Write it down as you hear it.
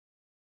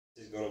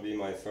gonna be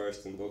my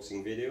first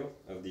unboxing video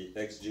of the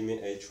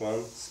XGIMI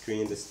H1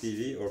 screenless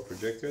TV or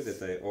projector that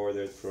I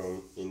ordered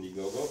from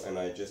Indiegogo and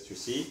I just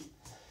received.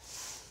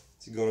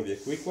 It's gonna be a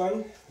quick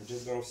one. We're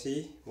just gonna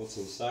see what's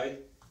inside.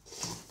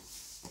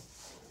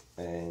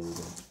 And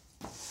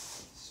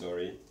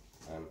sorry,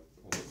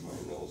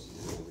 my nose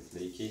is a little bit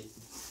leaky.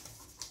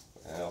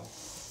 Well,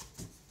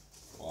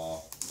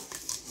 wow.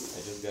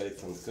 I just got it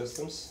from the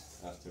customs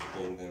after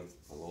paying them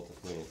a lot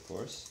of money, of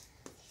course.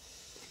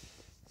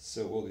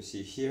 So what we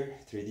see here,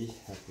 3D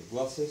active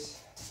glasses,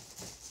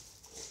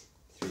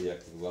 3D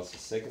active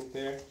glasses second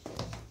pair.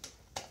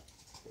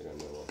 We don't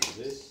know what this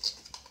is.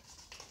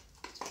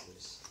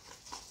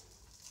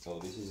 Oh,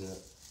 this is an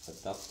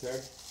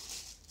adapter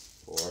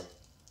for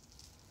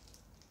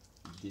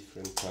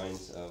different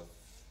kinds of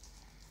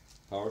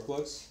power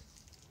plugs.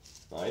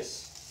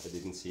 Nice, I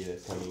didn't see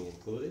that coming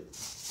included.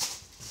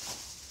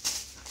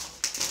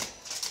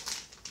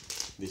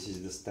 This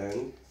is the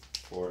stand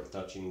for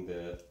attaching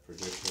the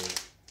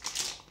projector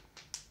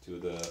to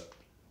the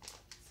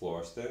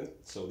floor stand.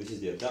 So this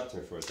is the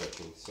adapter for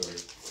attaching, sorry,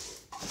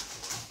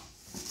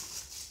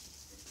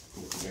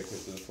 the projector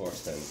to the floor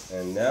stand.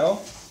 And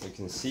now we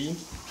can see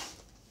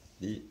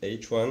the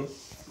H1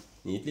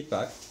 neatly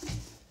packed.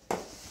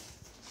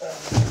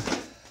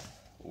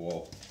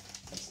 Whoa,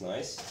 that's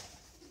nice.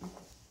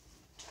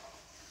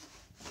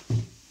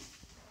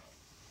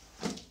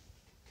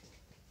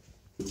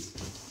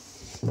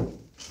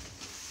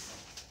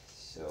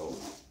 So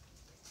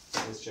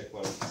let's check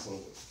some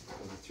of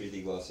the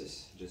 3D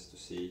glasses just to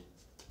see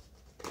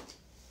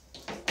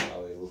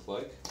how they look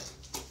like.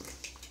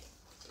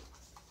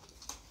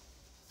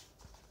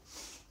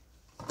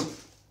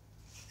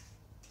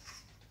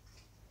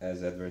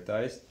 As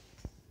advertised.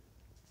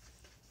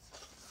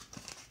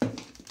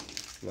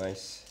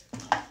 Nice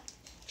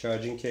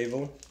charging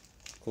cable,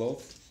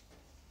 cloth,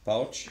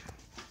 pouch,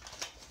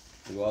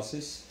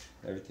 glasses,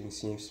 everything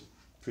seems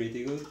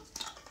pretty good.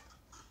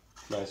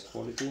 Nice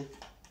quality,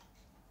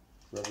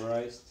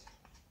 rubberized,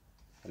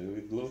 a little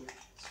bit blue,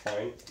 it's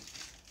fine.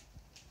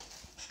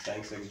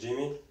 Thanks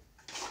XGIMI.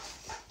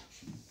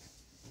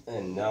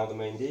 And now the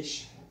main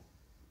dish,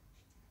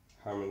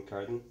 Harman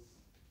Kardon.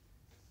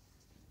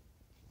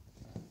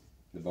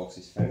 The box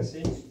is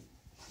fancy,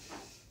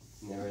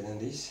 never done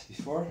this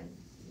before.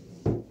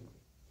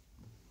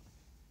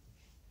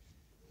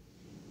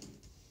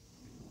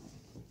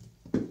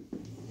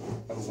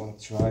 I'm gonna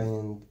try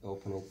and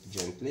open it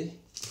gently.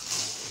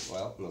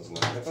 Well, that's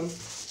not gonna happen.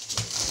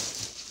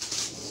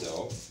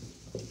 So,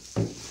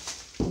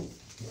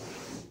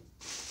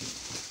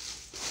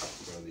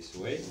 throw this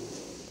away.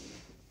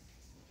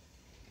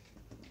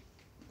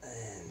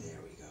 And there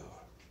we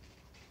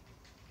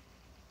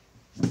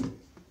go.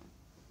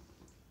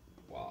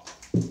 Wow.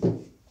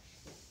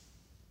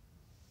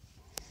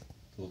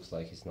 Looks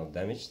like it's not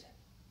damaged.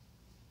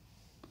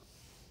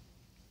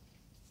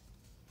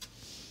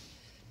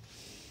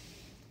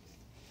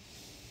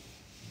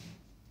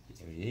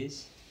 Here it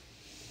is.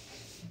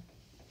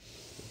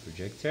 The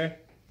projector.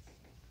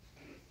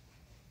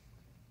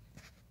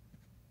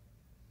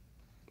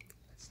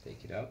 Let's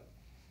take it out.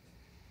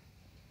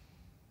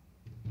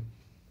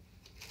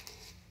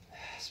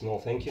 Small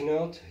thank you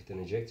note with an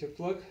ejector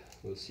plug.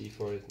 We'll see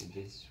for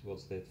this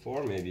what's that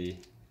for. Maybe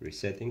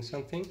resetting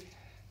something,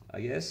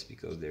 I guess,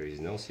 because there is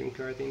no SIM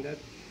card in that.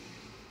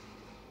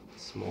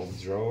 Small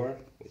drawer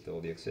with all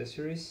the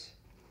accessories.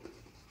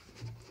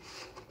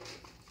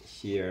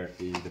 Here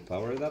is the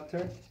power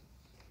adapter.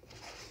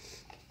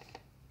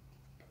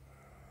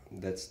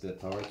 That's the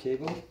power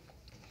cable.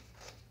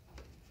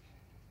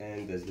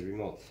 And that's the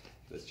remote.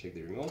 Let's check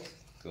the remote,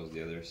 because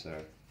the others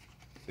are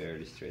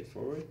fairly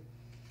straightforward.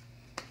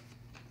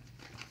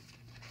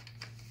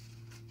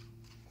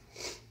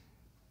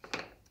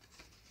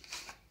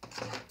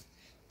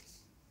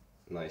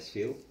 Nice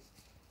feel.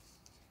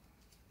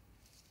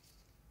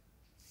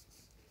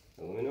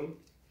 Aluminum.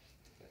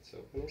 Let's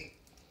open it.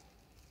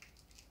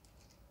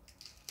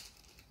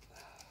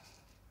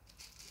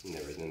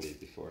 Never done this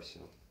before, so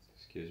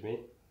excuse me.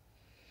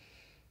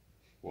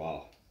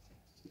 Wow,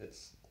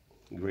 that's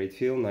great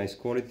feel, nice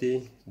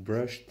quality,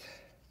 brushed.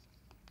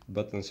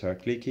 Buttons are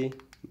clicky,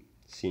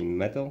 seem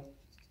metal.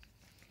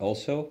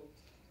 Also.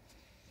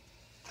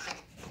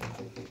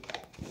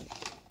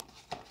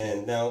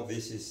 And now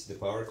this is the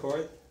power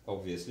cord.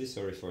 Obviously,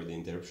 sorry for the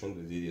interruption,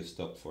 the video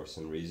stopped for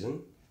some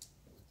reason.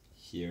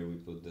 Here we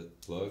put the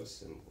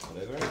plugs and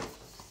whatever.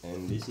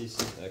 And this is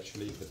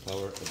actually the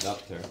power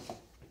adapter,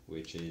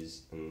 which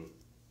is an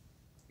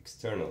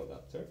external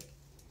adapter,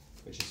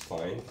 which is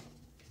fine.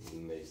 It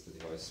makes the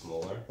device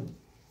smaller.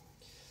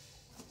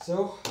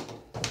 So,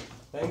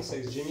 thanks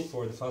XGIMI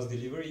for the fast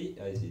delivery.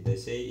 They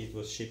say it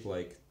was shipped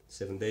like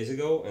 7 days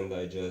ago and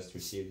I just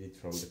received it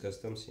from the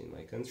customs in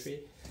my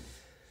country.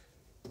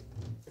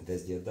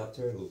 That's the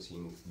adapter,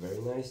 looking very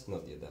nice.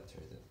 Not the adapter,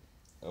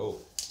 oh,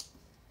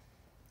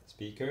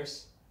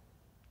 speakers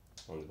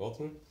on the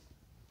bottom.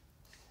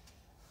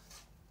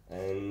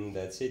 And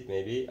that's it.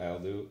 Maybe I'll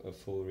do a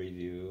full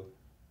review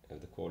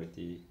of the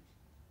quality,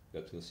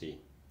 but we'll see.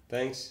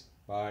 Thanks,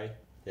 bye.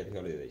 Happy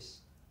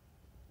holidays.